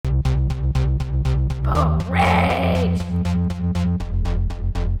Book Rage!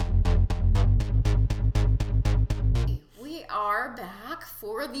 We are back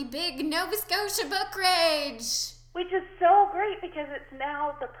for the big Nova Scotia Book Rage! Which is so great because it's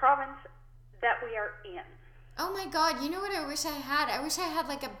now the province that we are in. Oh my god, you know what I wish I had? I wish I had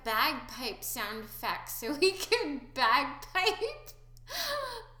like a bagpipe sound effect so we could bagpipe.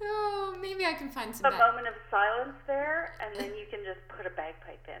 Oh, maybe I can find some. A moment of silence there, and then you can just put a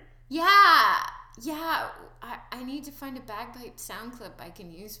bagpipe in. Yeah. I need to find a bagpipe sound clip I can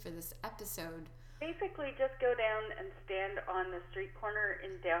use for this episode. Basically, just go down and stand on the street corner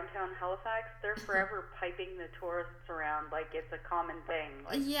in downtown Halifax. They're forever piping the tourists around like it's a common thing.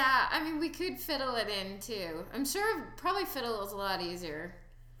 Like, yeah, I mean, we could fiddle it in too. I'm sure probably fiddle is a lot easier.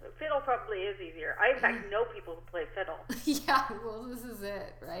 Fiddle probably is easier. I, in fact, know people who play fiddle. Yeah, well, this is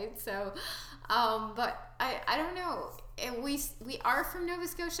it, right? So, but I don't know. We are from Nova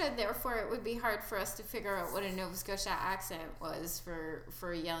Scotia, therefore it would be hard for us to figure out what a Nova Scotia accent was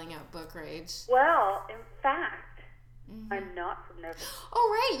for yelling out book rage. Well, in fact, I'm not from Nova Scotia. Oh,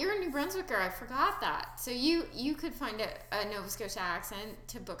 right, you're a New Brunswicker. I forgot that. So you could find a Nova Scotia accent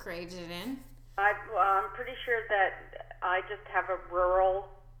to book rage it in. I'm pretty sure that I just have a rural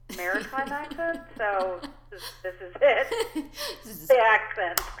maritime accent, so this is it. The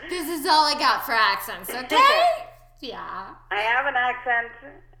accent. This is all I got for accents, okay? Yeah. I have an accent,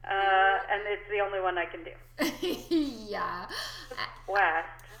 and it's the only one I can do. Yeah.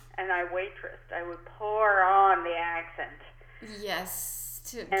 West, and I waitressed. I would pour on the accent. Yes.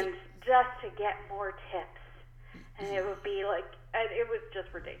 And just to get more tips. And it would be like, it was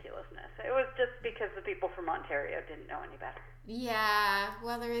just ridiculousness. It was just because the people from Ontario didn't know any better. Yeah,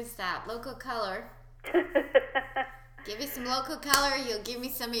 well, there is that. Local color. Give me some local color, you'll give me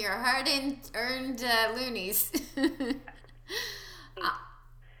some of your hard-earned loonies.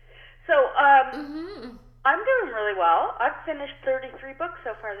 So, I'm doing really well. I've finished 33 books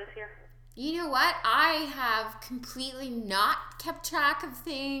so far this year. You know what? I have completely not kept track of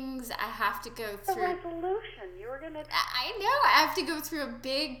things. I have to go through... The resolution. You were going to... I know. I have to go through a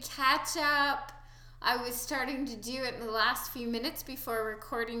big catch-up. I was starting to do it in the last few minutes before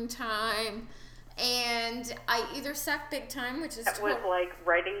recording time. And I either suck big time, which is... That was like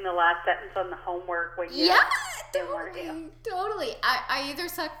writing the last sentence on the homework when you... Yeah, totally. I either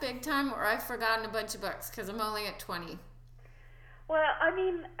suck big time or I've forgotten a bunch of books because I'm only at 20. Well, I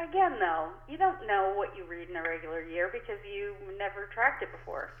mean, again, though, you don't know what you read in a regular year because you never tracked it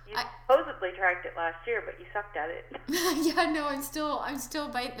before. You supposedly tracked it last year, but you sucked at it. Yeah, no, I'm still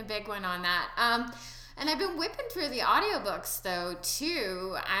biting the big one on that. And I've been whipping through the audiobooks though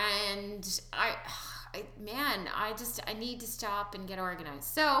too, and I need to stop and get organized.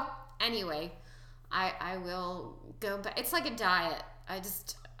 So anyway, I will go back. It's like a diet.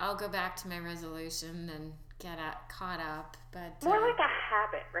 I'll go back to my resolution and get caught up. But more like a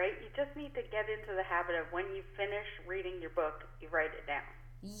habit, right? You just need to get into the habit of when you finish reading your book, you write it down.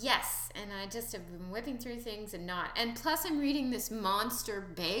 Yes, and I just have been whipping through things and plus I'm reading this Monster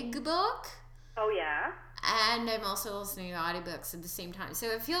Big book. Oh, yeah? And I'm also listening to audiobooks at the same time. So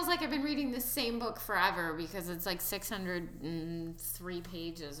it feels like I've been reading the same book forever because it's like 603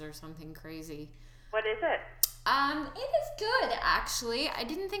 pages or something crazy. What is it? It is good, actually. I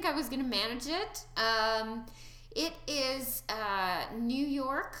didn't think I was going to manage it. It is New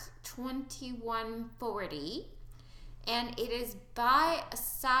York 2140, and it is by a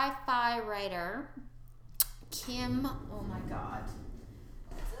sci-fi writer, Kim, oh my god.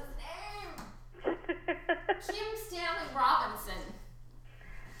 Kim Stanley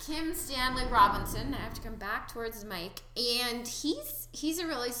Robinson. I have to come back towards the mic. And he's a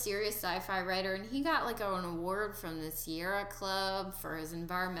really serious sci-fi writer, and he got like an award from the Sierra Club for his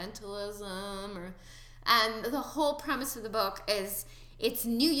environmentalism. And the whole premise of the book is it's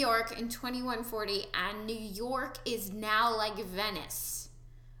New York in 2140, and New York is now like Venice,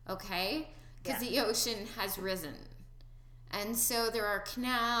 okay? Because the ocean has risen. And so there are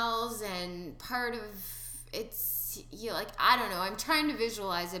canals, and part of it's, I don't know, I'm trying to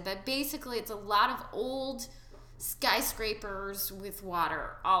visualize it, but basically it's a lot of old skyscrapers with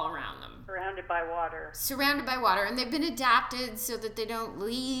water all around them. Surrounded by water. And they've been adapted so that they don't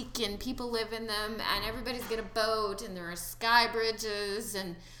leak, and people live in them, and everybody's got a boat, and there are sky bridges,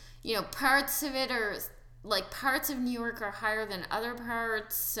 and, parts of it are, like, parts of New York are higher than other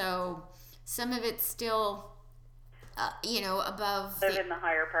parts, so some of it's still... above... Live in the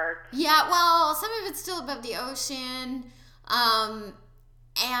higher parts. Yeah, well, some of it's still above the ocean.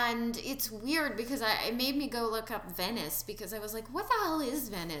 And it's weird because it made me go look up Venice because I was like, what the hell is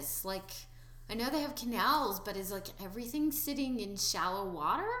Venice? Like, I know they have canals, but is, like, everything sitting in shallow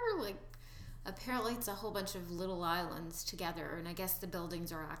water? Like, apparently it's a whole bunch of little islands together, and I guess the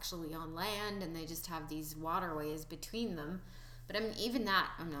buildings are actually on land and they just have these waterways between them. But I mean, even that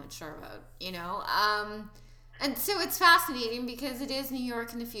I'm not sure about, and so it's fascinating because it is New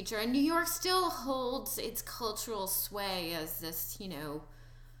York in the future, and New York still holds its cultural sway as this,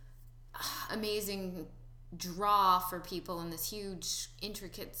 amazing draw for people in this huge,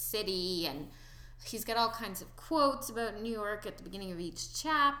 intricate city. And he's got all kinds of quotes about New York at the beginning of each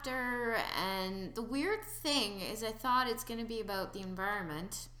chapter. And the weird thing is, I thought it's going to be about the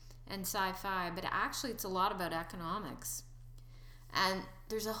environment and sci-fi, but actually it's a lot about economics. And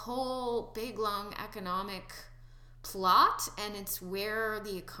there's a whole big, long economic plot, and it's where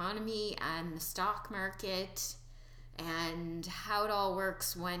the economy and the stock market and how it all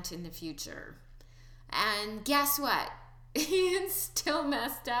works went in the future. And guess what? It's still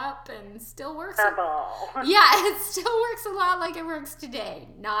messed up and still works. Yeah, it still works a lot like it works today.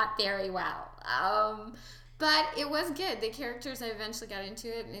 Not very well. But it was good. The characters, I eventually got into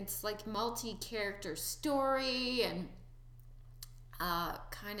it, and it's like multi-character story and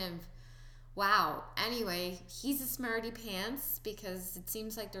kind of wow. Anyway, he's a smarty pants because it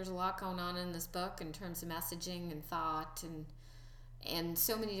seems like there's a lot going on in this book in terms of messaging and thought and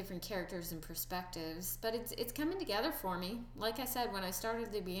so many different characters and perspectives. But it's coming together for me. Like I said, when I started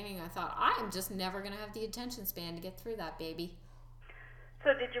at the beginning, I thought, I am just never going to have the attention span to get through that baby.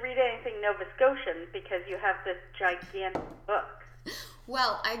 So did you read anything Nova Scotian? Because you have this gigantic book.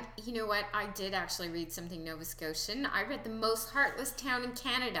 Well, you know what? I did actually read something Nova Scotian. I read The Most Heartless Town in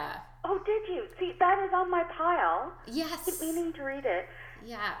Canada. Oh, did you? See, that is on my pile. Yes. I keep meaning to read it.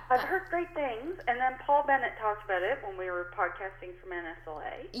 Yeah. I've heard great things, and then Paul Bennett talked about it when we were podcasting from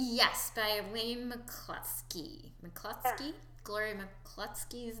NSLA. Yes, by Elaine McCluskey. Yeah. Gloria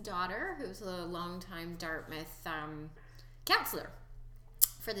McCluskey's daughter, who's a longtime Dartmouth counselor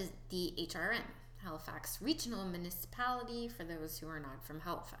for the HRM, Halifax Regional Municipality, for those who are not from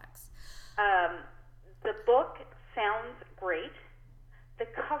Halifax. The book sounds great. The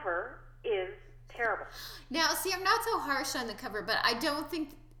cover is terrible. Now, see, I'm not so harsh on the cover, but I don't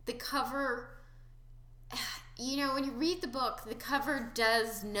think the cover, when you read the book, the cover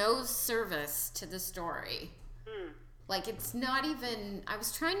does no service to the story. Like, it's not even, I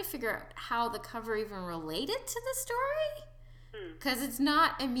was trying to figure out how the cover even related to the story, because it's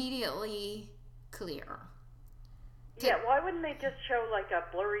not immediately clear. Yeah, why wouldn't they just show like a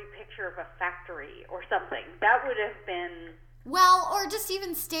blurry picture of a factory or something? That would have been... Well, or just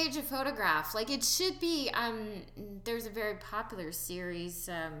even stage a photograph. Like, it should be, there's a very popular series,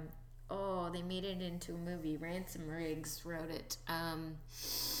 they made it into a movie. Ransom Riggs wrote it.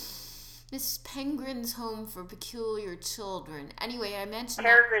 Miss Peregrine's Home for Peculiar Children. Anyway, I mentioned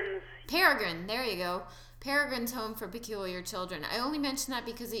Peregrine, there you go. Peregrine's Home for Peculiar Children. I only mention that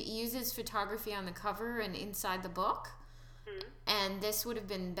because it uses photography on the cover and inside the book. And this would have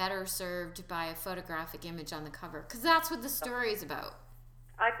been better served by a photographic image on the cover, because that's what the story is about.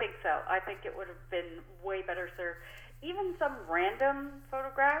 I think so. I think it would have been way better served. Even some random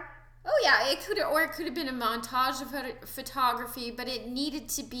photograph. Oh yeah, it could have been a montage of photography, but it needed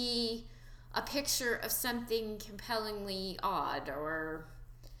to be a picture of something compellingly odd or,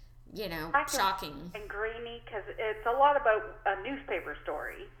 shocking and grainy, because it's a lot about a newspaper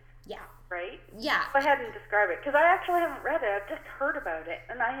story. Yeah. Right? Yeah. Go ahead and describe it, because I actually haven't read it. I've just heard about it,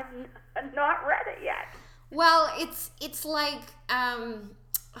 and I have not read it yet. Well, it's like,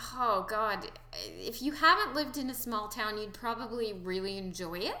 oh God, if you haven't lived in a small town, you'd probably really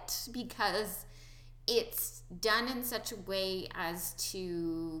enjoy it, because it's done in such a way as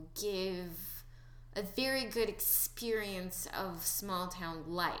to give a very good experience of small town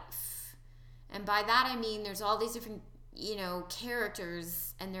life. And by that I mean there's all these different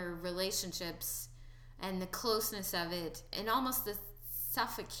characters and their relationships and the closeness of it, and almost the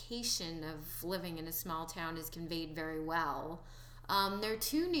suffocation of living in a small town is conveyed very well. There are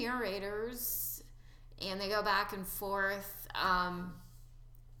two narrators, and they go back and forth.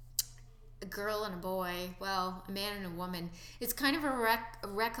 A girl and a boy, a man and a woman. It's kind of a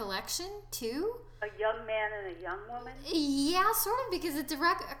recollection, too. A young man and a young woman? Yeah, sort of, because it's a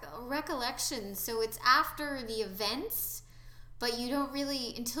recollection. So it's after the events, but you don't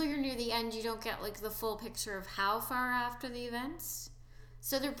really, until you're near the end, you don't get like the full picture of how far after the events.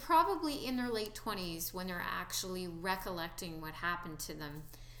 So they're probably in their late 20s when they're actually recollecting what happened to them.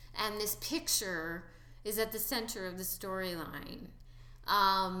 And this picture is at the center of the storyline.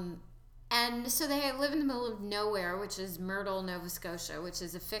 And so they live in the middle of nowhere, which is Myrtle, Nova Scotia, which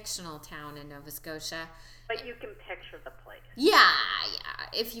is a fictional town in Nova Scotia. But you can picture the place. Yeah.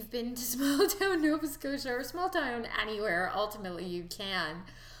 If you've been to small town Nova Scotia or small town anywhere, ultimately you can.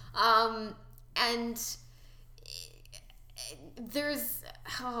 and there's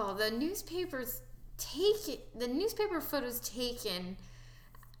the newspaper photos taken,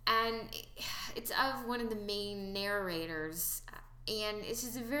 and it's of one of the main narrators, and it's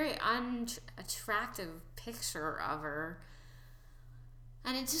just a very unattractive picture of her,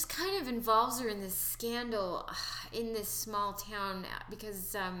 and it just kind of involves her in this scandal in this small town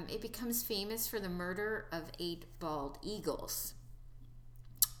because it becomes famous for the murder of 8 bald eagles,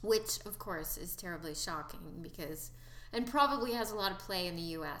 which of course is terribly shocking and probably has a lot of play in the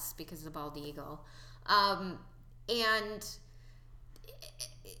US because of the bald eagle. And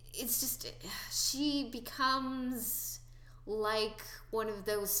it's just, she becomes like one of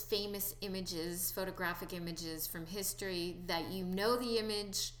those famous images, photographic images from history that you know the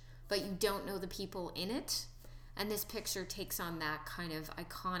image, but you don't know the people in it. And this picture takes on that kind of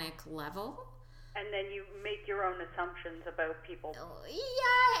iconic level. And then you make your own assumptions about people. Yeah,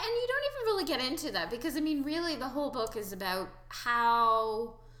 and you don't even really get into that because, I mean, really the whole book is about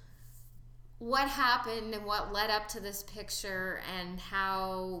what happened and what led up to this picture and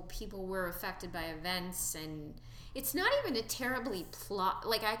how people were affected by events. And it's not even a terribly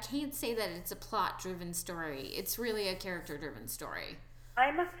I can't say that it's a plot-driven story. It's really a character-driven story.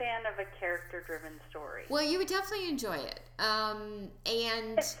 I'm a fan of a character-driven story. Well, you would definitely enjoy it. And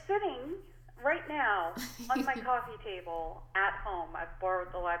it's sitting right now on my coffee table at home. I've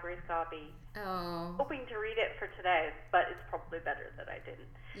borrowed the library's copy. Oh. Hoping to read it for today, but it's probably better that I didn't.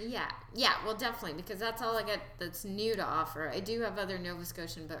 Yeah, well, definitely, because that's all I got that's new to offer. I do have other Nova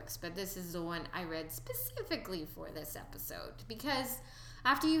Scotian books, but this is the one I read specifically for this episode, because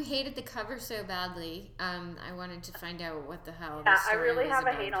after you hated the cover so badly, I wanted to find out what the hell the story I really was have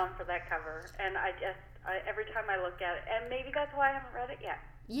about. A hate on for that cover, and I every time I look at it, and maybe that's why I haven't read it yet.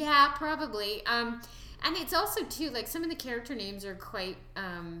 Yeah, probably. And it's also, too, like, some of the character names are quite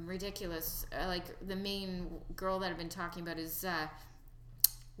ridiculous. Like, the main girl that I've been talking about is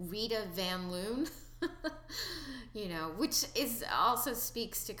Rita Van Loon, which also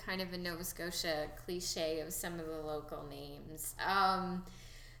speaks to kind of a Nova Scotia cliche of some of the local names. And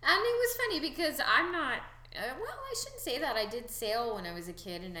it was funny because I'm not... I shouldn't say that. I did sail when I was a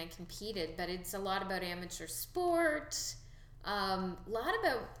kid and I competed, but it's a lot about amateur sport... a lot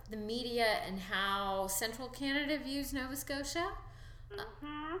about the media and how Central Canada views Nova Scotia.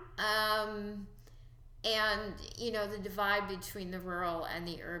 Mm-hmm. And, the divide between the rural and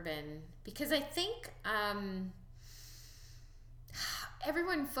the urban. Because I think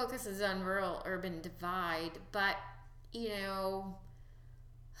everyone focuses on rural-urban divide, but, it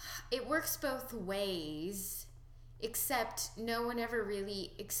works both ways, except no one ever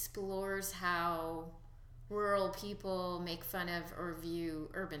really explores how... rural people make fun of or view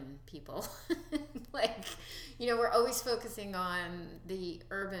urban people. We're always focusing on the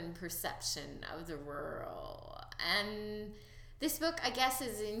urban perception of the rural. And this book, I guess,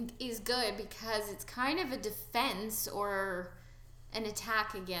 is good because it's kind of a defense or an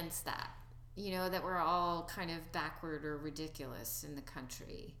attack against that. That we're all kind of backward or ridiculous in the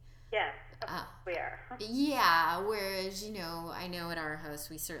country. Yes, we are. Yeah, whereas, I know at our house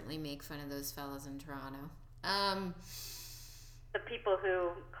we certainly make fun of those fellas in Toronto. The people who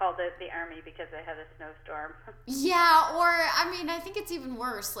called it the army because they had a snowstorm. Yeah, or, I think it's even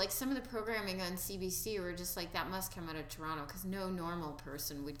worse. Like, some of the programming on CBC were just like, that must come out of Toronto because no normal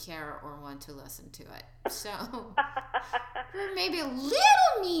person would care or want to listen to it. So, we're maybe a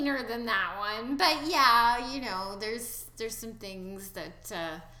little meaner than that one. But, yeah, there's some things that,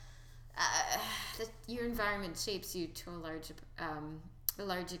 that your environment shapes you to a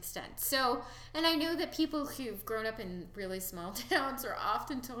large extent. So, and I know that people who've grown up in really small towns are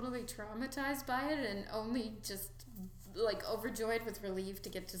often totally traumatized by it and only just like overjoyed with relief to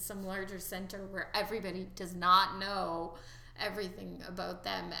get to some larger center where everybody does not know everything about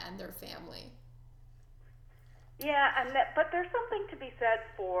them and their family. Yeah, but there's something to be said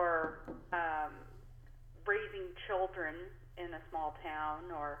for raising children in a small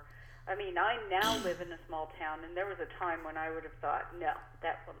town I now live in a small town, and there was a time when I would have thought, no,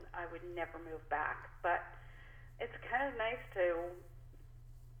 I would never move back. But it's kind of nice to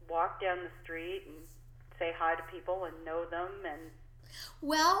walk down the street and say hi to people and know them.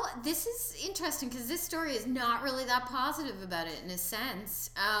 Well, this is interesting because this story is not really that positive about it in a sense.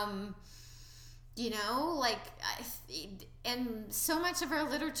 And so much of our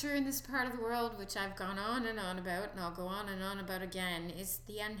literature in this part of the world, which I've gone on and on about, and I'll go on and on about again, is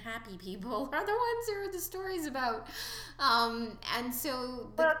the unhappy people are the ones who are the stories about. And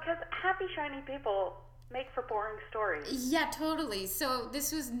so... Well, because happy, shiny people make for boring stories. Yeah, totally. So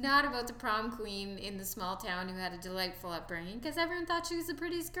this was not about the prom queen in the small town who had a delightful upbringing because everyone thought she was the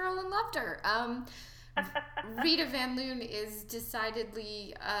prettiest girl and loved her. Rita Van Loon is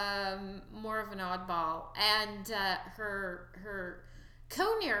decidedly more of an oddball, and her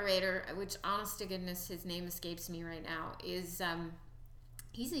co-narrator, which honest to goodness his name escapes me right now, is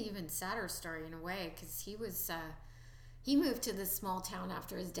he's an even sadder story in a way because he moved to this small town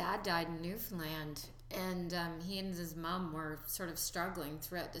after his dad died in Newfoundland, and he and his mom were sort of struggling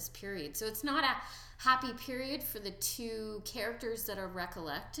throughout this period. So it's not a happy period for the two characters that are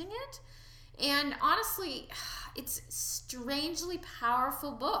recollecting it. And honestly, it's a strangely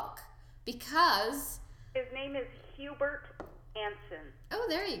powerful book because... His name is Hubert Hansen. Oh,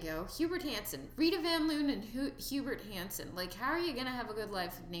 there you go. Hubert Hansen. Rita Van Loon and Hubert Hansen. Like, how are you going to have a good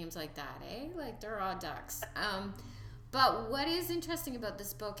life with names like that, eh? Like, they're odd ducks. But what is interesting about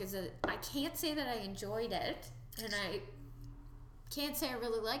this book is that I can't say that I enjoyed it, and I can't say I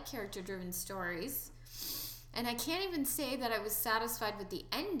really like character-driven stories, and I can't even say that I was satisfied with the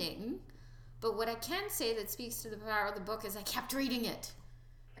ending, but what I can say that speaks to the power of the book is I kept reading it.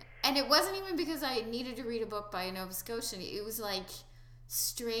 And it wasn't even because I needed to read a book by a Nova Scotian. It was, like,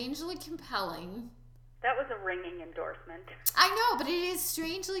 strangely compelling. That was a ringing endorsement. I know, but it is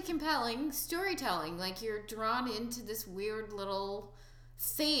strangely compelling storytelling. Like, you're drawn into this weird little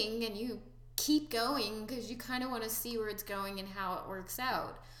thing, and you keep going because you kind of want to see where it's going and how it works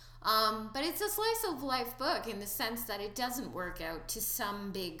out. But it's a slice of life book in the sense that it doesn't work out to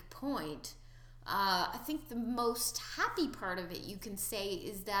some big point. I think the most happy part of it, you can say,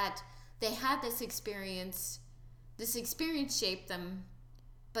 is that they had this experience shaped them,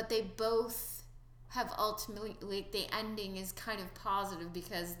 but they both have ultimately, like, the ending is kind of positive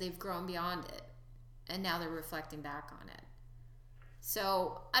because they've grown beyond it, and now they're reflecting back on it.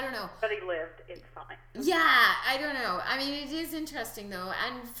 So, I don't know. But he lived, it's fine. Yeah, I don't know. I mean, it is interesting, though,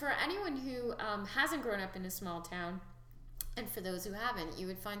 and for anyone who hasn't grown up in a small town, and for those who haven't, you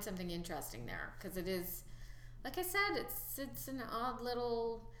would find something interesting there, because it is, like I said, it's an odd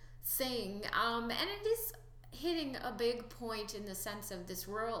little thing, and it is hitting a big point in the sense of this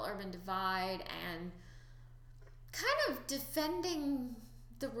rural-urban divide and kind of defending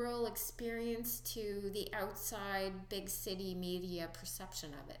the rural experience to the outside big city media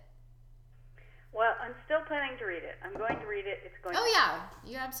perception of it. Well, I'm still planning to read it. I'm going to read it. It's going Oh, yeah.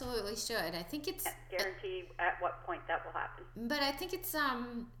 You absolutely should. I think it's... Can't guarantee at what point that will happen. But I think it's,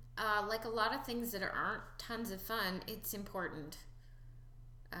 like a lot of things that aren't tons of fun, it's important.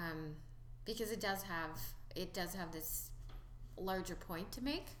 Because it does have this larger point to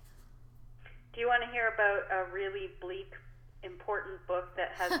make. Do you want to hear about a really bleak, important book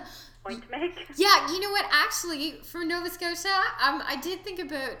that has a point to make? Yeah, you know what? Actually, for Nova Scotia, I did think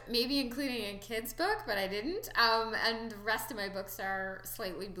about maybe including a kid's book, but I didn't. And the rest of my books are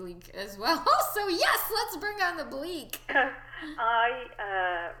slightly bleak as well. So yes, let's bring on the bleak.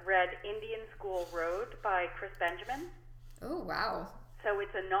 I read Indian School Road by Chris Benjamin. Oh, wow. So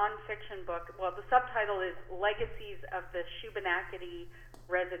it's a nonfiction book. Well, the subtitle is Legacies of the Shubenacadie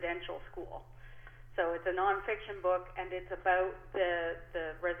Residential School. So it's a nonfiction book, and it's about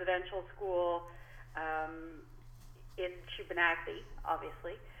the residential school in Shubenacadie,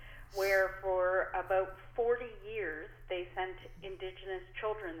 obviously, where for about 40 years they sent Indigenous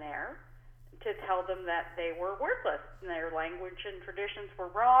children there to tell them that they were worthless, and their language and traditions were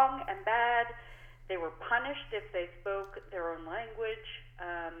wrong and bad. They were punished if they spoke their own language.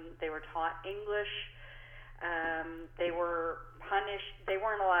 They were taught English. They were punished. They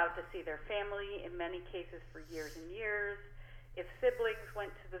weren't allowed to see their family in many cases for years and years. If siblings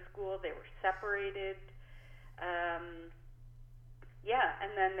went to the school, they were separated.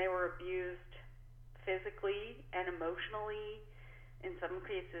 And then they were abused physically and emotionally, in some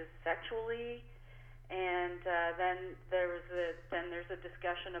cases sexually. And then there's a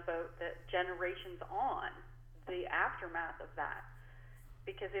discussion about the generations on, the aftermath of that.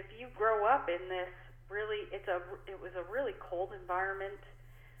 Because if you grow up in this really, it was a really cold environment.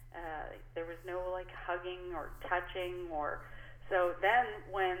 There was no like hugging or touching, or so. Then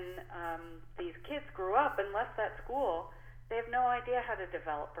when these kids grew up and left that school, they have no idea how to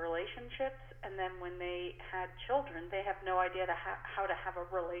develop relationships. And then when they had children, they have no idea how to have a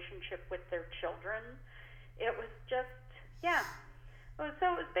relationship with their children. It was just, yeah. So it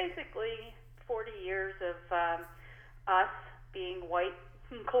was basically 40 years of us being white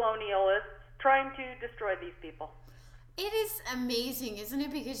colonialists trying to destroy these people. It is amazing, isn't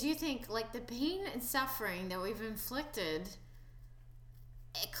it? Because you think, like, the pain and suffering that we've inflicted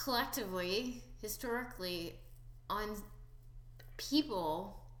collectively, historically, on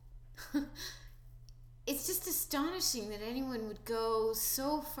people it's just astonishing that anyone would go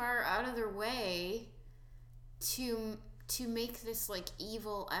so far out of their way to make this like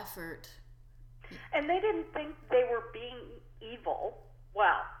evil effort. And they didn't think they were being evil.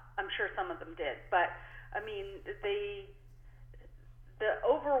 Well, I'm sure some of them did, but I mean, the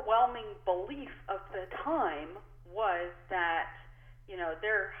overwhelming belief of the time was that, you know,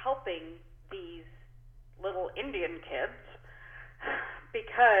 they're helping these little Indian kids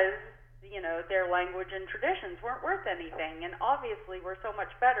because, you know, their language and traditions weren't worth anything. And obviously we're so much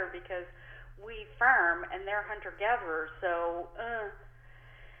better because we farm and they're hunter-gatherers. So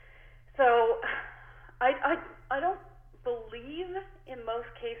I don't believe in most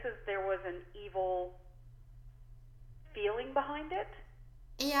cases there was an evil feeling behind it.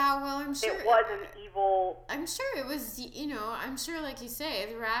 Yeah, well, I'm sure it was an evil. I'm sure it was, you know, I'm sure, like you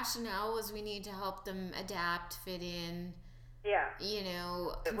say, the rationale was we need to help them adapt, fit in. Yeah. You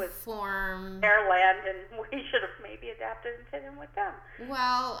know, it conform. Was their land, and we should have maybe adapted and fit in with them.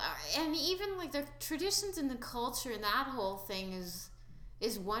 Well, and even like the traditions and the culture and that whole thing is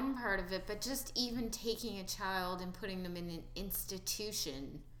one part of it, but just even taking a child and putting them in an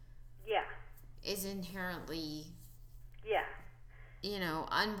institution. Yeah. Is inherently. Yeah. You know,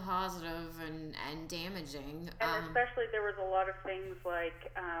 unpositive and damaging. And especially there was a lot of things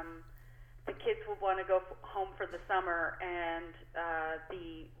like the kids would want to go home for the summer, and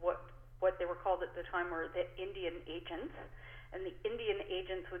what they were called at the time were the Indian agents, and the Indian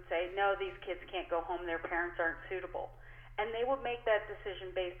agents would say, no, these kids can't go home, their parents aren't suitable. And they would make that decision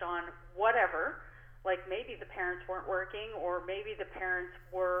based on whatever, like maybe the parents weren't working, or maybe the parents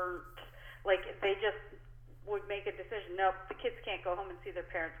weren't, like they just would make a decision, nope, the kids can't go home and see their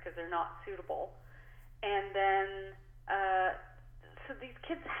parents because they're not suitable. And then, so these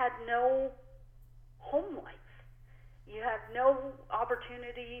kids had no home life. You have no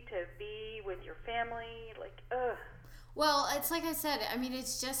opportunity to be with your family, like, ugh. Well, it's like I said, I mean,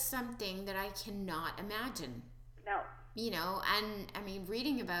 it's just something that I cannot imagine. No. You know, and I mean,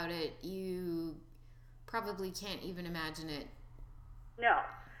 reading about it, you probably can't even imagine it. No.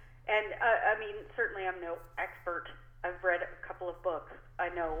 And, I mean, certainly I'm no expert. I've read a couple of books. I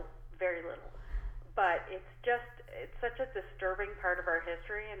know very little. But it's such a disturbing part of our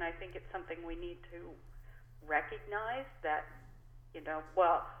history, and I think it's something we need to recognize that, you know,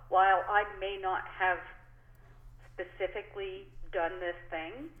 well, while I may not have specifically done this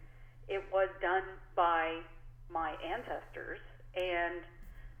thing, it was done by my ancestors, and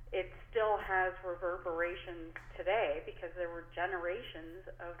it still has reverberations today because there were generations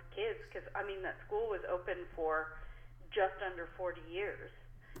of kids. Because, I mean, that school was open for just under 40 years.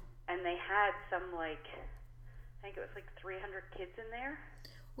 And they had some, like, I think it was like 300 kids in there.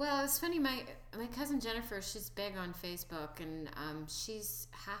 Well, it's funny. My cousin Jennifer, she's big on Facebook, and she's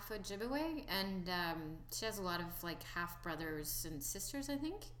half Ojibwe, and she has a lot of, like, half-brothers and sisters, I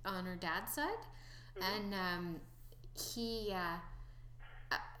think, on her dad's side. Mm-hmm. And he...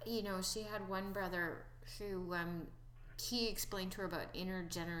 you know, she had one brother who he explained to her about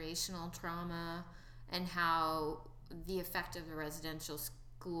intergenerational trauma and how the effect of the residential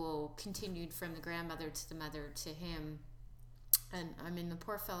school continued from the grandmother to the mother to him. And I mean, the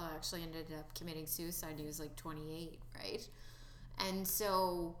poor fellow actually ended up committing suicide. He was like 28, right? And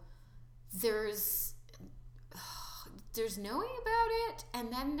so there's knowing about it,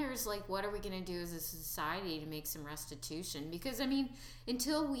 and then there's like, what are we going to do as a society to make some restitution? Because I mean,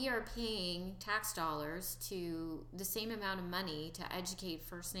 until we are paying tax dollars to the same amount of money to educate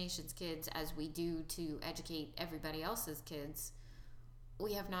First Nations kids as we do to educate everybody else's kids,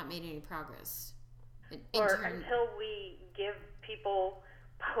 we have not made any progress. Until we give people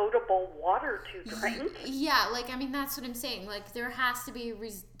potable water to drink. Yeah, like, I mean, that's what I'm saying. Like, there has to be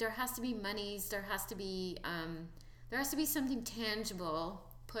monies, there has to be something tangible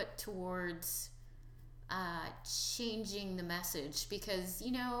put towards changing the message, because,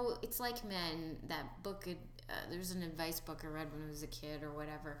 you know, it's like Men, that book, there's an advice book I read when I was a kid or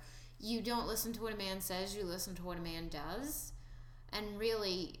whatever. You don't listen to what a man says, you listen to what a man does. And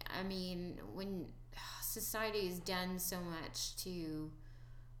really, I mean, when society has done so much to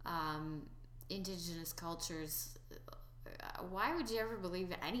Indigenous cultures, why would you ever believe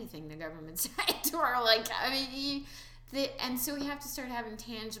anything the government said? Or like, I mean, and so we have to start having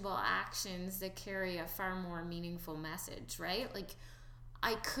tangible actions that carry a far more meaningful message, right? Like,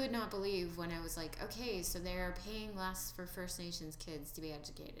 I could not believe when I was like, okay, so they're paying less for First Nations kids to be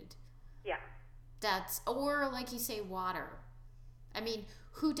educated. Yeah. Or like you say, water. I mean,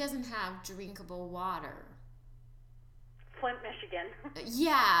 who doesn't have drinkable water? Flint, Michigan.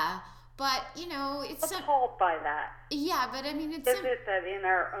 Yeah. But, you know, it's appalled by that. Yeah, but I mean, Is it that in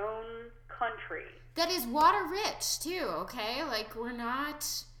our own country that is water rich too, okay? Like, we're not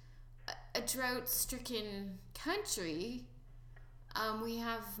a drought-stricken country. We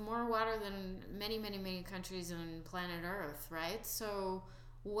have more water than many, many, many countries on planet Earth, right? So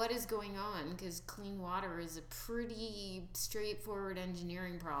what is going on? Because clean water is a pretty straightforward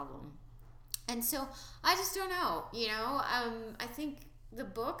engineering problem. And so I just don't know, you know? I think the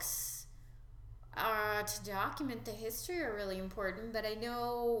books to document the history are really important, but I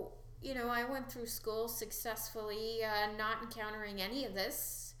know, you know, I went through school successfully, not encountering any of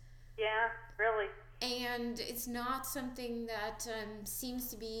this. Yeah, really. And it's not something that seems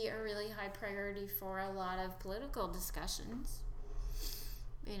to be a really high priority for a lot of political discussions,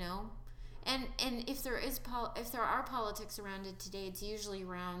 you know. And if there are politics around it today, it's usually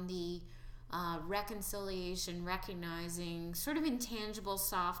around the reconciliation, recognizing sort of intangible,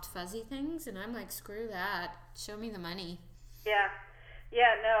 soft, fuzzy things, and I'm like, screw that. Show me the money. Yeah,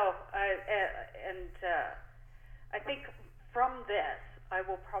 no, I think from this, I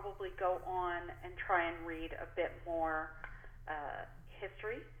will probably go on and try and read a bit more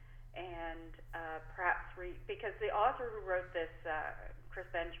history, and perhaps read, because the author who wrote this, Chris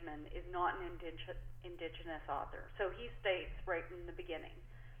Benjamin, is not an indigenous author, so he states right in the beginning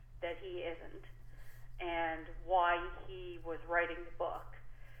that he isn't, and why he was writing the book.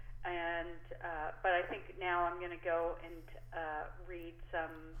 And but I think now I'm going to go and read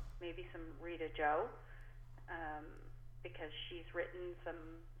maybe some Rita Joe, because she's written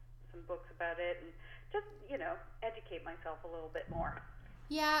some books about it, and just, you know, educate myself a little bit more.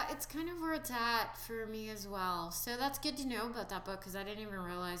 Yeah, it's kind of where it's at for me as well. So that's good to know about that book, because I didn't even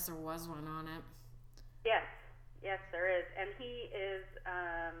realize there was one on it. Yes, there is. And he is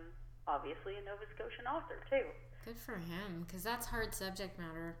obviously a Nova Scotian author, too. Good for him, because that's hard subject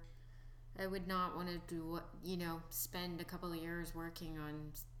matter. I would not want to spend a couple of years working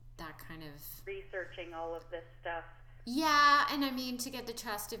on that kind of... researching all of this stuff. Yeah, and I mean, to get the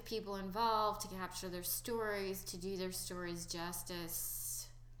trust of people involved, to capture their stories, to do their stories justice,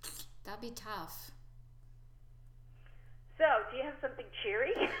 that'd be tough. So, do you have something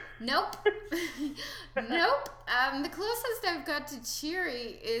cheery? Nope. Nope. The closest I've got to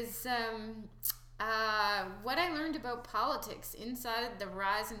cheery is what I learned about politics inside the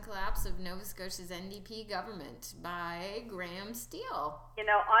rise and collapse of Nova Scotia's NDP government by Graham Steele. You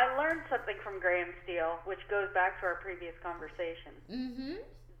know, I learned something from Graham Steele, which goes back to our previous conversation. Mm-hmm.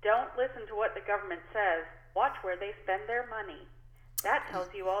 Don't listen to what the government says. Watch where they spend their money. That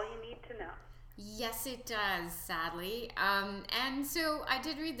tells you all you need to know. Yes, it does, sadly. And so I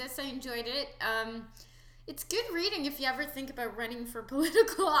did read this. I enjoyed it. It's good reading if you ever think about running for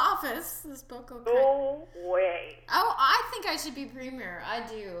political office. This book will No way. Oh, I think I should be premier. I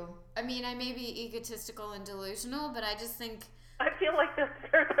do. I mean, I may be egotistical and delusional, but I just think... I feel like those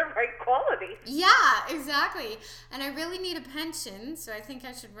are the right qualities. Yeah, exactly. And I really need a pension, so I think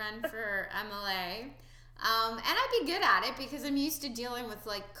I should run for MLA. And I'd be good at it because I'm used to dealing with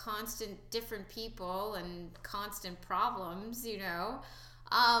like constant different people and constant problems, you know.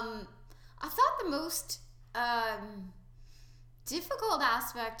 I thought the most difficult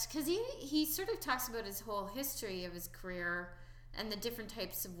aspect, because he sort of talks about his whole history of his career and the different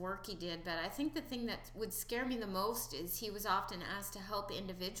types of work he did, but I think the thing that would scare me the most is he was often asked to help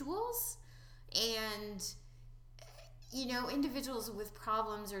individuals, and you know, individuals with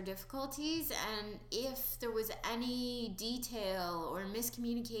problems or difficulties, and if there was any detail or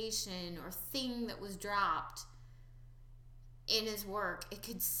miscommunication or thing that was dropped in his work, it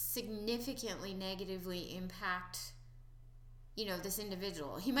could significantly negatively impact, you know, this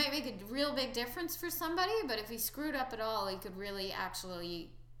individual. He might make a real big difference for somebody, but if he screwed up at all, he could really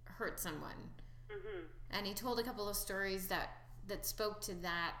actually hurt someone. Mm-hmm. And he told a couple of stories that spoke to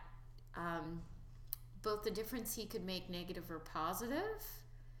that, both the difference he could make, negative or positive.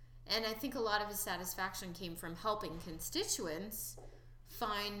 And I think a lot of his satisfaction came from helping constituents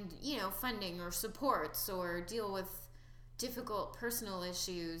find, you know, funding or supports or deal with difficult personal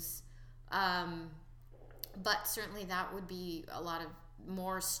issues. But certainly that would be a lot of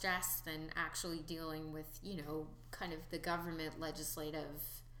more stress than actually dealing with, you know, kind of the government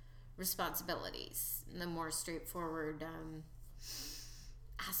legislative responsibilities and the more straightforward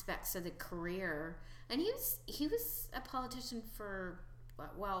aspects of the career. And he was a politician for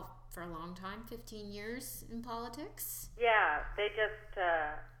a long time, 15 years in politics. Yeah, they just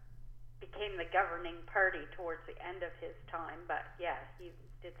became the governing party towards the end of his time, but yeah, he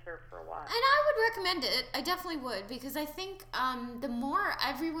did serve for a while. And I would recommend it. I definitely would, because I think the more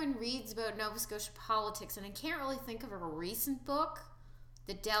everyone reads about Nova Scotia politics, and I can't really think of a recent book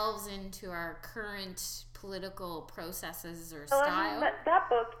that delves into our current political processes or Well, style. I mean, that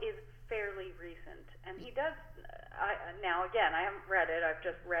book is fairly recent, and he does. Now again, I haven't read it. I've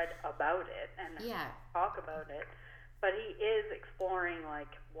just read about it and talk about it. But he is exploring like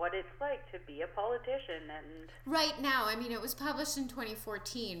what it's like to be a politician and right now. I mean, it was published in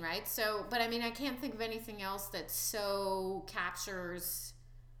 2014, right? So, but I mean, I can't think of anything else that so captures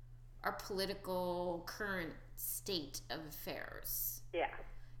our political current state of affairs. Yeah.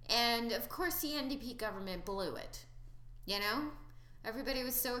 And of course, the NDP government blew it. You know, everybody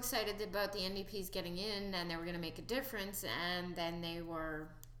was so excited about the NDPs getting in and they were going to make a difference, and then they were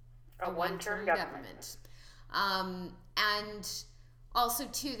a one-term government. And also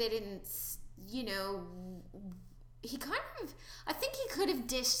too, they didn't, you know, he kind of, I think he could have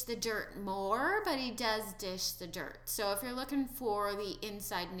dished the dirt more, but he does dish the dirt. So if you're looking for the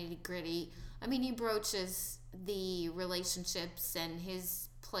inside nitty gritty, I mean, he broaches the relationships and his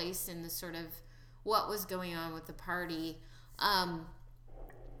place in the sort of what was going on with the party, and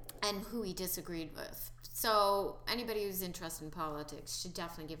who he disagreed with. So anybody who's interested in politics should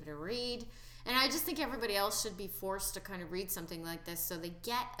definitely give it a read. And I just think everybody else should be forced to kind of read something like this so they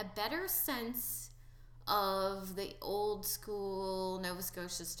get a better sense of the old school Nova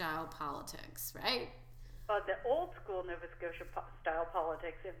Scotia style politics, right? But the old school Nova Scotia style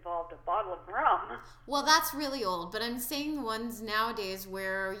politics involved a bottle of rum. Well, that's really old, but I'm saying the ones nowadays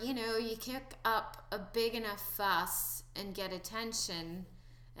where, you know, you kick up a big enough fuss and get attention,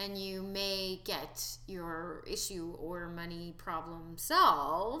 and you may get your issue or money problem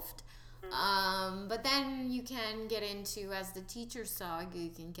solved. But then you can get into, as the teacher saga, you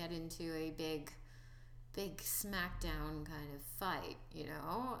can get into a big smackdown kind of fight, you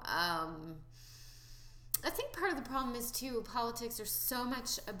know? I think part of the problem is too, politics are so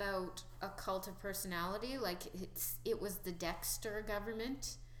much about a cult of personality. Like it was the Dexter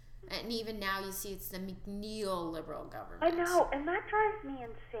government, and even now you see it's the McNeil Liberal government. I know, and that drives me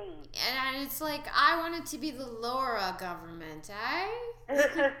insane. And it's like, I want it to be the Laura government, eh?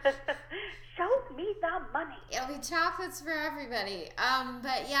 Show me the money. It'll be chocolates for everybody.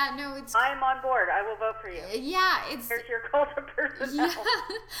 But yeah, no, it's. I'm on board. I will vote for you. Yeah, it's. Here's your cult of personality.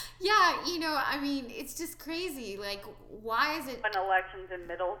 Yeah, you know, I mean, it's just crazy. Like, why is it? When elections in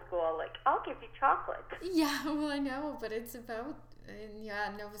middle school, like, I'll give you chocolate. Yeah, well, I know, but it's about in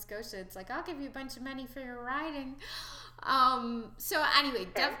Nova Scotia. It's like, I'll give you a bunch of money for your riding. So anyway,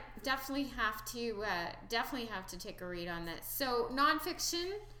 definitely have to take a read on this. So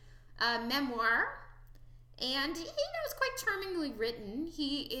nonfiction. Memoir, and you know, it's quite charmingly written.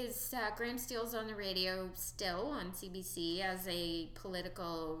 He is Graham Steele's on the radio still on CBC as a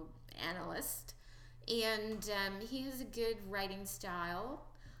political analyst, and he has a good writing style,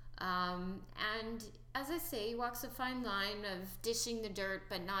 and as I say, he walks a fine line of dishing the dirt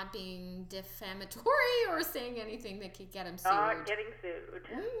but not being defamatory or saying anything that could get him sued. Not getting sued.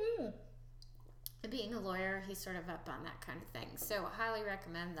 Mm-hmm. Being a lawyer, he's sort of up on that kind of thing. So highly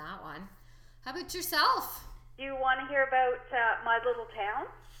recommend that one. How about yourself? Do you want to hear about my little town?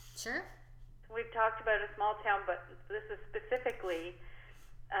 Sure. We've talked about a small town, but this is specifically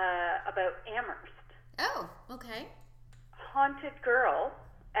about Amherst. Oh, okay. Haunted Girl,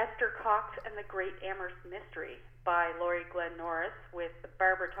 Esther Cox and the Great Amherst Mystery by Laurie Glenn Norris with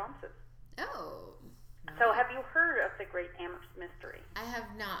Barbara Thompson. Oh. So have you heard of the Great Amherst Mystery? I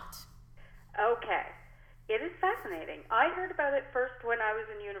have not. Okay. It is fascinating. I heard about it first when I was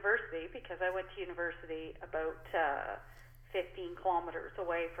in university because I went to university about 15 kilometers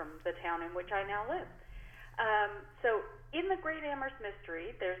away from the town in which I now live. So in the Great Amherst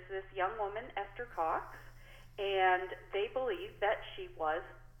Mystery, there's this young woman, Esther Cox, and they believe that she was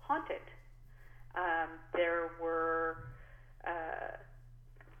haunted. There were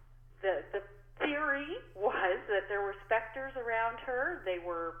the theory was that there were specters around her. They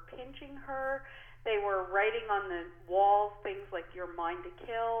were pinching her. They were writing on the walls things like "You're mine to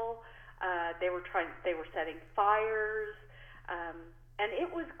kill." They were setting fires, and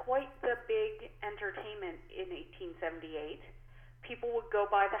it was quite the big entertainment in 1878. People would go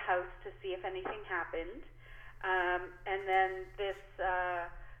by the house to see if anything happened, and then this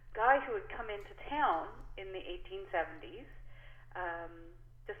guy who had come into town in the 1870s.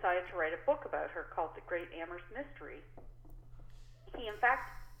 Decided to write a book about her called The Great Amherst Mystery. He, in fact,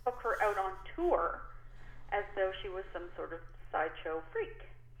 took her out on tour as though she was some sort of sideshow freak.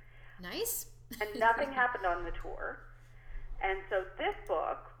 Nice. And nothing happened on the tour. And so this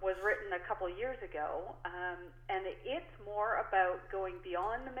book was written a couple years ago, and it's more about going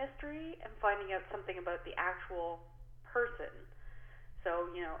beyond the mystery and finding out something about the actual person.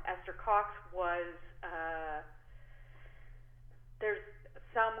 So, you know, Esther Cox was... there's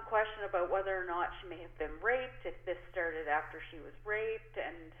question about whether or not she may have been raped, if this started after she was raped,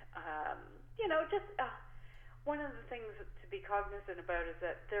 and just one of the things to be cognizant about is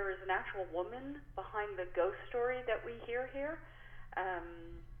that there is an actual woman behind the ghost story that we hear here.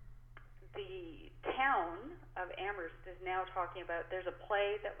 The town of Amherst is now talking about, there's a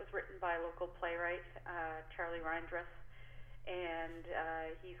play that was written by a local playwright, Charlie Reindress, and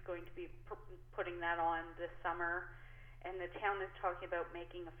he's going to be putting that on this summer. And the town is talking about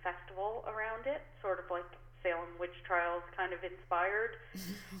making a festival around it, sort of like Salem witch trials kind of inspired.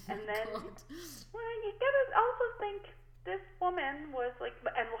 And then, well, you gotta also think this woman was like,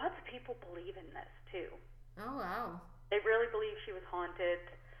 and lots of people believe in this too. Oh, wow. They really believe she was haunted.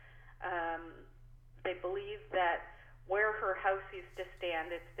 They believe that where her house used to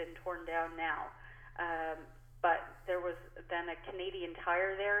stand, it's been torn down now. But there was then a Canadian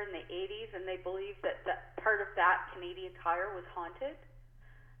Tire there in the 80s, and they believe that part of that Canadian Tire was haunted.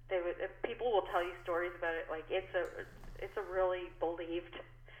 People will tell you stories about it, like it's a really believed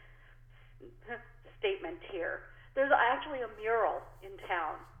statement here. There's actually a mural in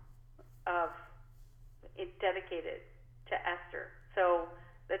town dedicated to Esther. So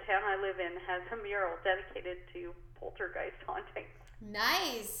the town I live in has a mural dedicated to poltergeist hauntings.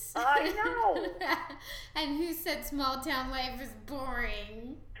 Nice. I know. And who said small town life is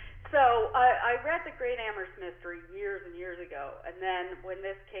boring? So I read The Great Amherst Mystery years and years ago, and then when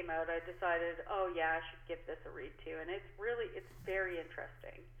this came out, I decided, oh yeah, I should give this a read too, and it's very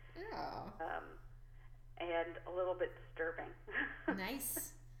interesting. Oh. And a little bit disturbing.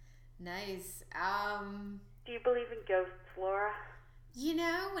 Nice. Do you believe in ghosts, Laura? When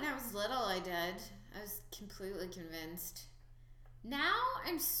I was little, I did. I was completely convinced. Now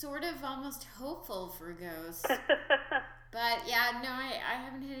I'm sort of almost hopeful for ghosts. But yeah, no, I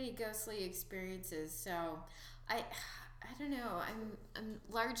haven't had any ghostly experiences, so I don't know. I'm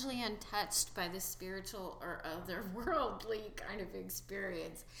largely untouched by the spiritual or otherworldly kind of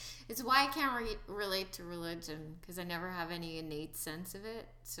experience. It's why I can't relate to religion, because I never have any innate sense of it.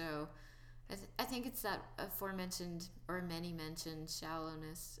 So I think it's that aforementioned or many mentioned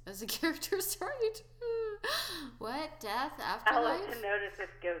shallowness as a character trait. What? Death? Afterlife? I like to notice if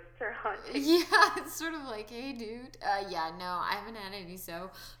ghosts are haunting. Yeah, it's sort of like, hey, dude. Yeah, no, I haven't had any, so.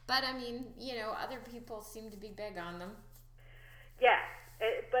 But, I mean, other people seem to be big on them. Yes,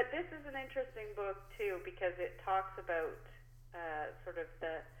 but this is an interesting book, too, because it talks about sort of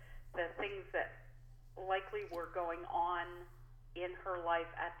the things that likely were going on in her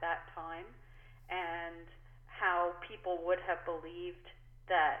life at that time, and how people would have believed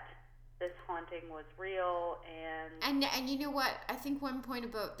that this haunting was real. And you know what? I think one point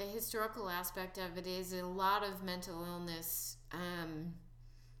about the historical aspect of it is a lot of mental illness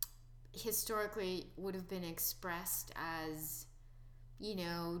historically would have been expressed as,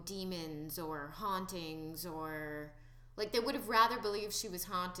 demons or hauntings, or like they would have rather believed she was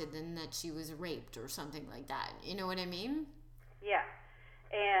haunted than that she was raped or something like that. You know what I mean? Yeah.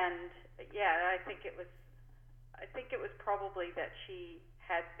 And yeah, I think it was probably that she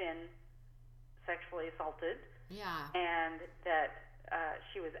had been sexually assaulted. Yeah. And that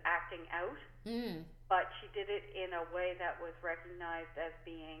she was acting out. Mm. But she did it in a way that was recognized as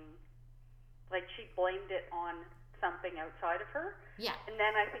being, like, she blamed it on something outside of her. Yeah. And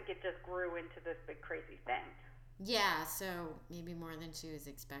then I think it just grew into this big crazy thing. Yeah, so maybe more than she was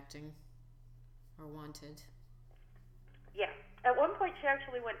expecting or wanted. Yeah. At one point, she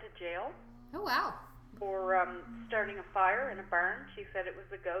actually went to jail. Oh, wow. For starting a fire in a barn. She said it was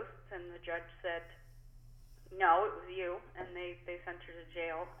the ghosts, and the judge said, no, it was you, and they sent her to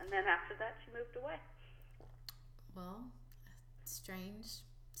jail. And then after that, she moved away. Well, strange.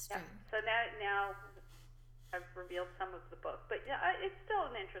 Yeah. So now I've revealed some of the book. But yeah, it's still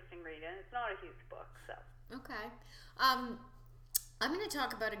an interesting read, and it's not a huge book, so. Okay. I'm going to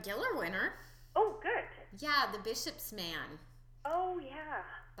talk about a Giller winner. Oh, good. Yeah, The Bishop's Man. Oh, yeah.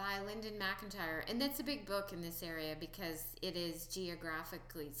 By Lyndon McIntyre. And that's a big book in this area because it is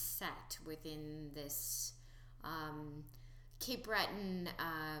geographically set within this Cape Breton,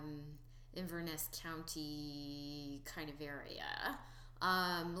 Inverness County kind of area.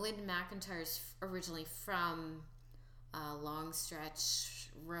 Lyndon McIntyre's originally from Longstretch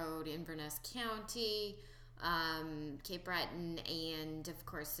Road, Inverness County, Cape Breton, and of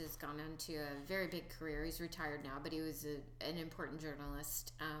course has gone on to a very big career. He's retired now, but he was an important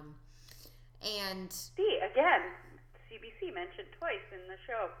journalist. And see, again, CBC mentioned twice in the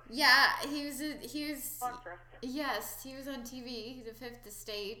show. Yeah, he was Sponsor us. Yes, he was on TV, The Fifth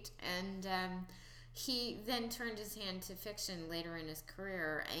Estate, and he then turned his hand to fiction later in his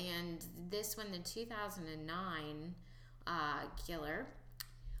career. And this one, the 2009 Giller,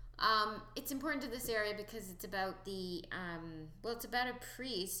 It's important to this area because it's about it's about a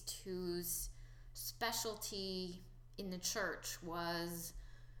priest whose specialty in the church was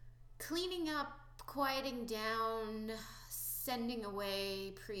cleaning up, quieting down, sending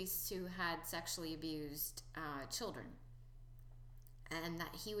away priests who had sexually abused children. And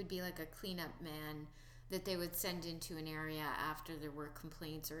that he would be like a cleanup man that they would send into an area after there were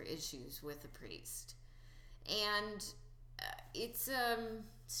complaints or issues with the priest. And it's a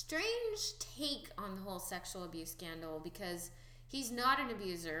strange take on the whole sexual abuse scandal because he's not an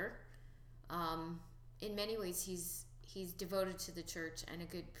abuser. In many ways, he's devoted to the church and a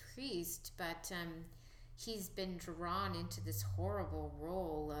good priest, but he's been drawn into this horrible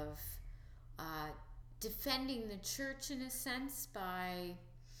role of defending the church in a sense by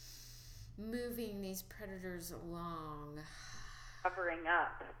moving these predators along. Covering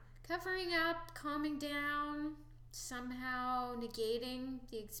up, calming down, somehow negating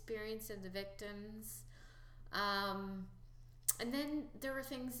the experience of the victims. And then there are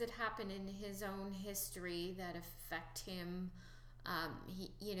things that happen in his own history that affect him.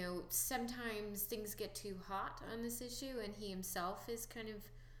 Sometimes things get too hot on this issue, and he himself is kind of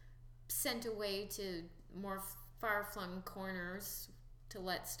sent away to more far-flung corners to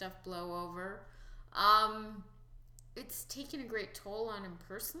let stuff blow over. It's taken a great toll on him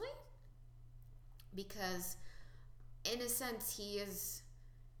personally because, in a sense, he is,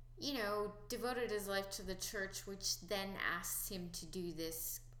 devoted his life to the church, which then asks him to do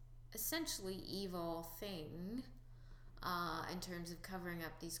this essentially evil thing in terms of covering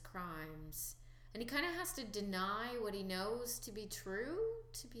up these crimes. And he kind of has to deny what he knows to be true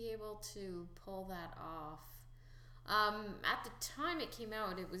to be able to pull that off. At the time it came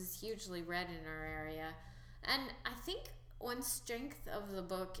out, it was hugely read in our area. And I think one strength of the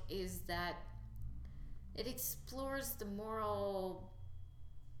book is that it explores the moral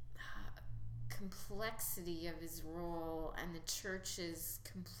complexity of his role and the church's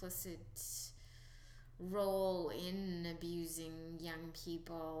complicit role in abusing young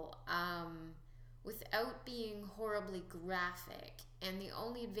people without being horribly graphic. And the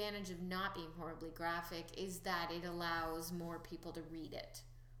only advantage of not being horribly graphic is that it allows more people to read it.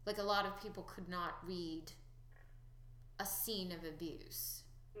 Like, a lot of people could not read a scene of abuse.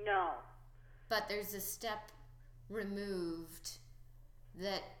 No. But there's a step removed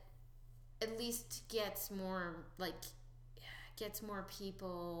that at least gets more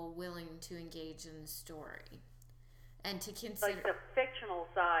people willing to engage in the story and to consider, like, the fictional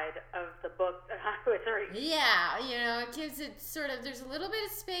side of the book that I was reading. Yeah, it gives it sort of, there's a little bit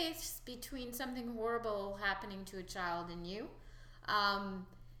of space between something horrible happening to a child and you,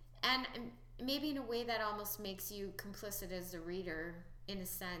 and maybe in a way that almost makes you complicit as the reader in a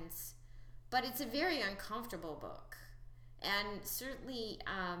sense, but it's a very uncomfortable book. And certainly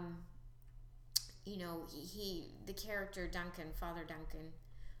the character Duncan, Father Duncan,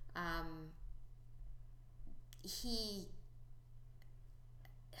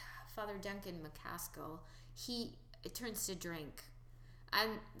 Father Duncan McCaskill, it turns to drink.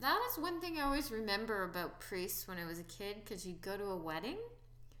 And that is one thing I always remember about priests when I was a kid, because you'd go to a wedding,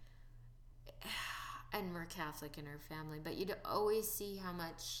 and we're Catholic in our family, but you'd always see how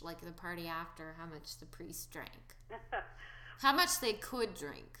much, like the party after, how much the priest drank. How much they could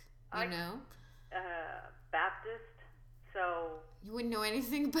drink, you know? Baptist, so you wouldn't know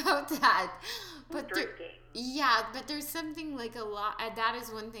anything about that. But drinking. But there's something like a lot. That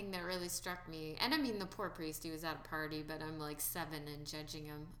is one thing that really struck me. And I mean, the poor priest, he was at a party, but I'm like 7 and judging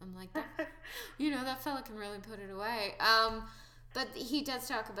him. I'm like, that fella can really put it away. But he does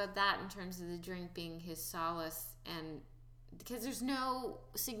talk about that in terms of the drink being his solace, and because there's no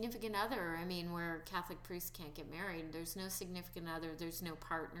significant other. I mean, where Catholic priests can't get married, there's no significant other, there's no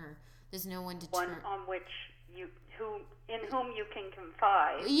partner, there's no one to turn. One on which in whom you can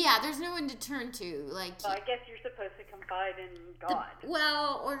confide. Yeah, there's no one to turn to. Like, well, I guess you're supposed to confide in God.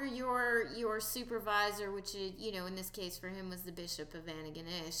 Or your supervisor, which is, in this case for him was the Bishop of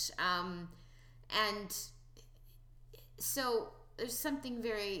Antigonish. And so there's something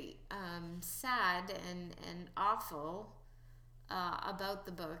very sad and awful about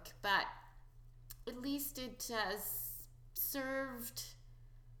the book, but at least it has served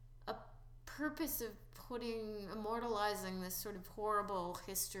a purpose of immortalizing this sort of horrible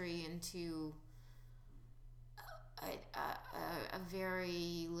history into a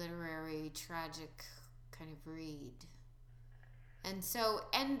very literary, tragic kind of read. And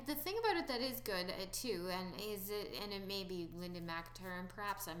the thing about it that is good too, and it may be Linda McIntyre, and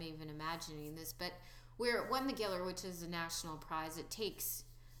perhaps I'm even imagining this, but where it won the Giller, which is a national prize, it takes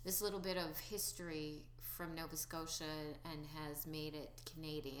this little bit of history from Nova Scotia and has made it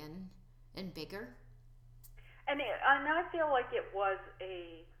Canadian and bigger. And I feel like it was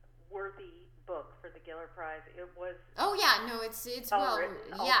a worthy book for the Giller Prize. It was. Oh yeah, no, it's well written.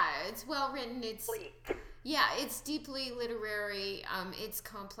 it's well written. It's Bleak. yeah, it's deeply literary. It's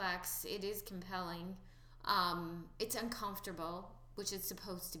complex. It is compelling. It's uncomfortable, which it's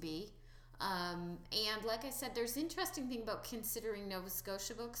supposed to be. And like I said, there's an interesting thing about considering Nova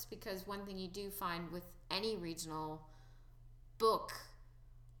Scotia books, because one thing you do find with any regional book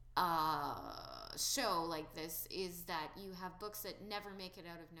show like this is that you have books that never make it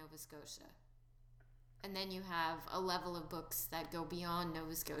out of Nova Scotia. And then you have a level of books that go beyond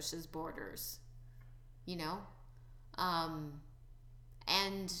Nova Scotia's borders, you know?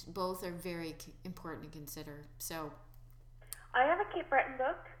 And both are very important to consider. So, I have a Cape Breton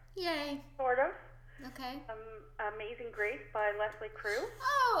book, yay. sort of. Okay. Amazing Grace by Leslie Crew.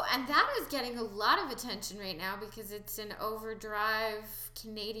 Oh, and that is getting a lot of attention right now because it's an Overdrive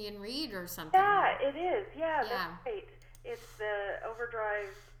Canadian read or something. Yeah, it is. Yeah, Yeah. that's right. It's the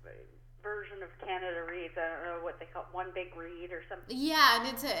Overdrive version of Canada Reads. I don't know what they call it, One Big Read or something. Yeah, and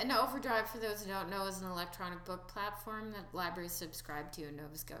it's an Overdrive, for those who don't know, is an electronic book platform that libraries subscribe to in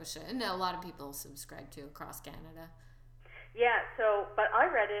Nova Scotia, and a lot of people subscribe to across Canada. Yeah, but I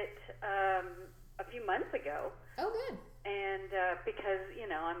read it a few months ago. Oh, good. And because,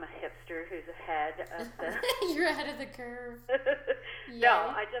 I'm a hipster who's ahead of the... You're ahead of the curve.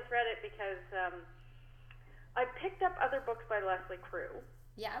 No, I just read it because I picked up other books by Leslie Crew.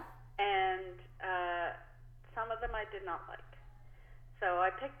 Yeah. And some of them I did not like. So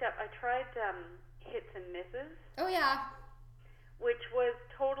I tried Hits and Misses. Oh, yeah. Which was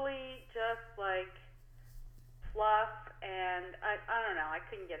totally just like fluff, and I don't know, I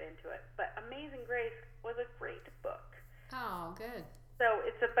couldn't get into it. But Amazing Grace was a great book. Oh, good. So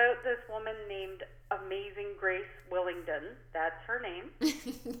it's about this woman named Amazing Grace Willingdon. That's her name.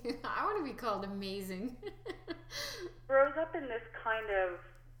 I want to be called Amazing. Grows up in this kind of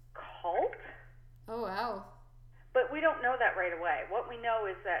cult. Oh, wow. But we don't know that right away. What we know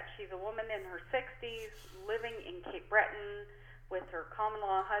is that she's a woman in her 60s living in Cape Breton with her common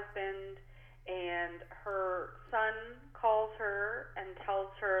law husband, and her son calls her and tells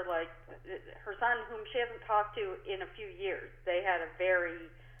her, like, her son, whom she hasn't talked to in a few years, they had a very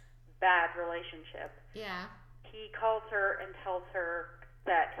bad relationship. Yeah. He calls her and tells her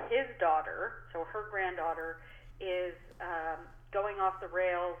that his daughter, so her granddaughter, is going off the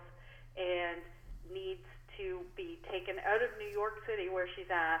rails and needs to be taken out of New York City, where she's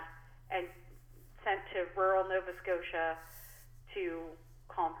at, and sent to rural Nova Scotia to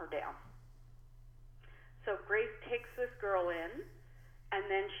calm her down. So Grace takes this girl in, and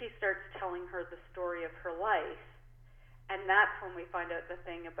then she starts telling her the story of her life. And that's when we find out the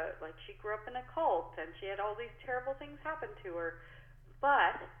thing about, like, she grew up in a cult, and she had all these terrible things happen to her.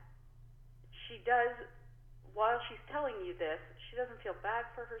 But she does, while she's telling you this, she doesn't feel bad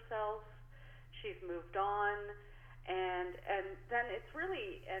for herself. She's moved on. And then it's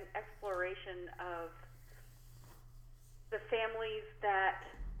really an exploration of the families that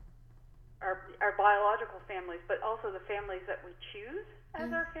our biological families, but also the families that we choose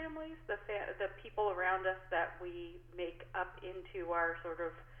as our families, the people around us that we make up into our sort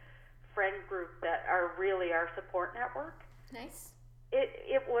of friend group that are really our support network. Nice.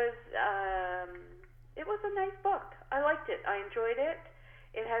 It was a nice book. I liked it. I enjoyed it.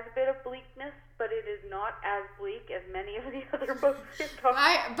 It has a bit of bleakness, but it is not as bleak as many of the other books we've talked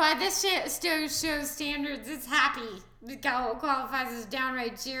about. By this show's standards, it's happy. It qualifies as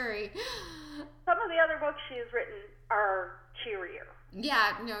downright cheery. Some of the other books she has written are cheerier.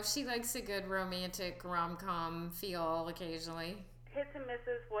 Yeah, no, she likes a good romantic rom-com feel occasionally. Hits and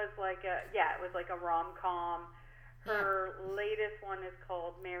Misses was like it was like a rom-com. Her latest one is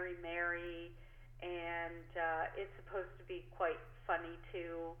called Mary Mary, and it's supposed to be quite funny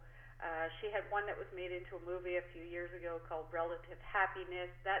too. She had one that was made into a movie a few years ago called Relative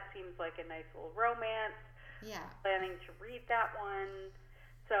Happiness. That seems like a nice little romance. Yeah. Planning to read that one.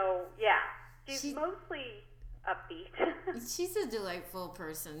 So, yeah. She's mostly upbeat. She's a delightful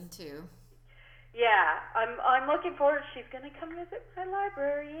person, too. Yeah. I'm looking forward. She's going to come visit my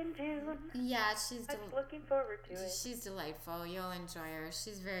library in June. Yeah, I'm looking forward to it. She's delightful. You'll enjoy her.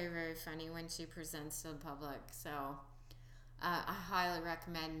 She's very, very funny when she presents to the public. So, I highly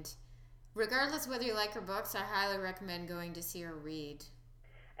recommend, regardless whether you like her books, I highly recommend going to see her read.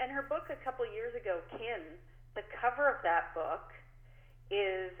 And her book a couple years ago, Kin, the cover of that book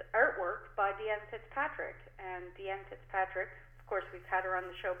is artwork by Deanne Fitzpatrick. And Deanne Fitzpatrick, of course, we've had her on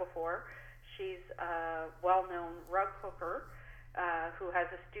the show before. She's a well-known rug hooker who has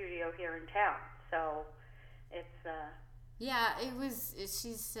a studio here in town. So It's Yeah, it was.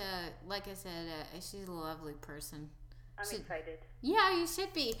 She's like I said, she's a lovely person. I'm excited. Yeah, you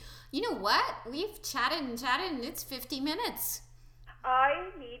should be. You know what? We've chatted, and it's 50 minutes. I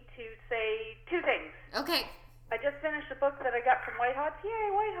need to say two things. Okay. I just finished a book that I got from White Hots. Yay,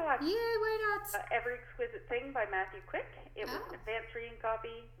 White Hots! Yay, White Hots! Every Exquisite Thing by Matthew Quick. It was an advanced reading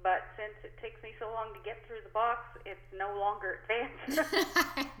copy, but since it takes me so long to get through the box, it's no longer advanced.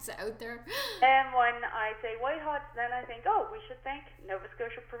 It's out there. And when I say White Hots, then I think, oh, we should thank Nova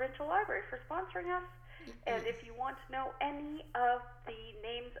Scotia Provincial Library for sponsoring us. And if you want to know any of the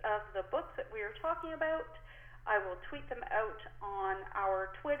names of the books that we are talking about, I will tweet them out on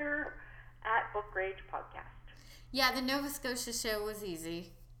our Twitter at Book Rage Podcast. Yeah, the Nova Scotia show was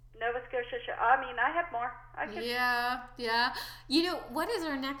easy. Nova Scotia show. I mean, I have more. Yeah. You know, what is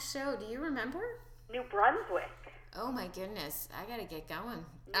our next show? Do you remember? New Brunswick. Oh my goodness, I gotta get going.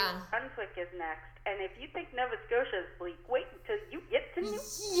 New Brunswick is next. And if you think Nova Scotia is bleak, wait until you get to New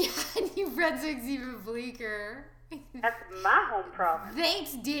Yeah, New Brunswick's even bleaker. That's my home province.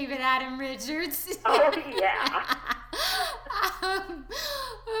 Thanks, David Adam Richards. Oh, yeah.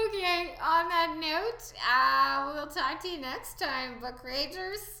 Okay, on that note, we'll talk to you next time. Book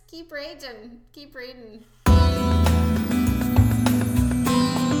Ragers, keep raging. Keep reading.